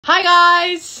Hi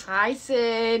guys! Hi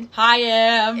Sid. Hi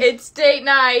Em. It's date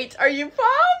night. Are you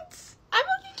pumped? I'm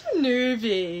a little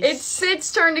nervous. It's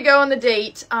Sid's turn to go on the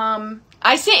date.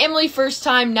 I sent Emily first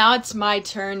time, now it's my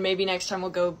turn. Maybe next time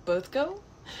we'll both go.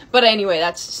 But anyway,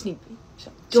 that's sneak peek.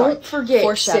 Don't forget, Sid,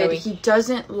 Foreshadowing. he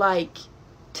doesn't like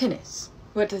tennis.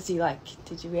 What does he like?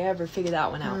 Did you ever figure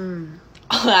that one out?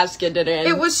 I'll ask it at the end.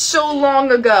 It was so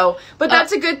long ago. But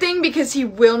that's a good thing because he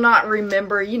will not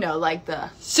remember, like the...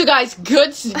 So guys,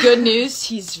 good news,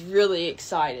 he's really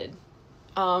excited.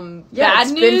 Yeah, bad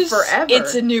it's news, been forever.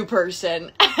 It's a new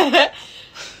person.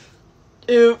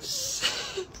 Oops.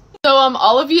 So,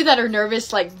 all of you that are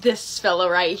nervous, like this fella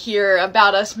right here,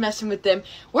 about us messing with them,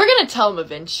 we're gonna tell him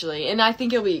eventually, and I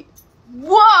think it'll be...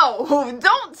 Whoa!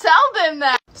 Don't tell them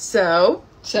that! So,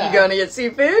 you gonna get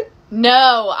seafood?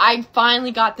 No, I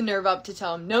finally got the nerve up to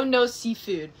tell him, no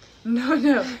seafood.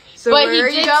 No. So but where are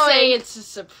he you did going? say it's a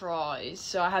surprise,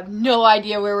 so I have no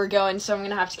idea where we're going, so I'm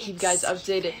gonna have to keep you guys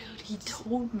updated. He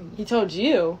told me. He told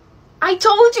you. I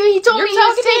told you, he told You're me he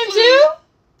was talking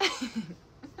to him too?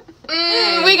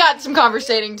 We got some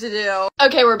conversating to do.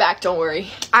 Okay, we're back, don't worry.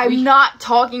 I'm not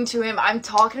talking to him. I'm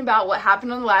talking about what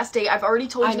happened on the last date. I've already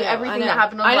told you everything that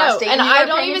happened on the last date. And you I were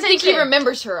don't paying even think he attention.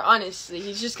 remembers her, honestly.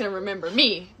 He's just gonna remember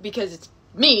me, because it's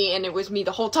me, and it was me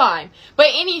the whole time. But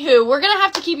anywho, we're gonna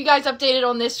have to keep you guys updated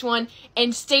on this one,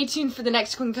 and stay tuned for the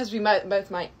next one, because we might both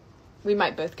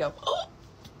go.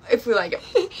 If we like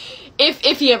it.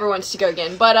 if he ever wants to go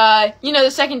again. But, the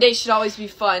second date should always be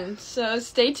fun, so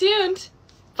stay tuned.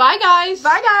 Bye, guys.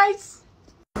 Bye, guys.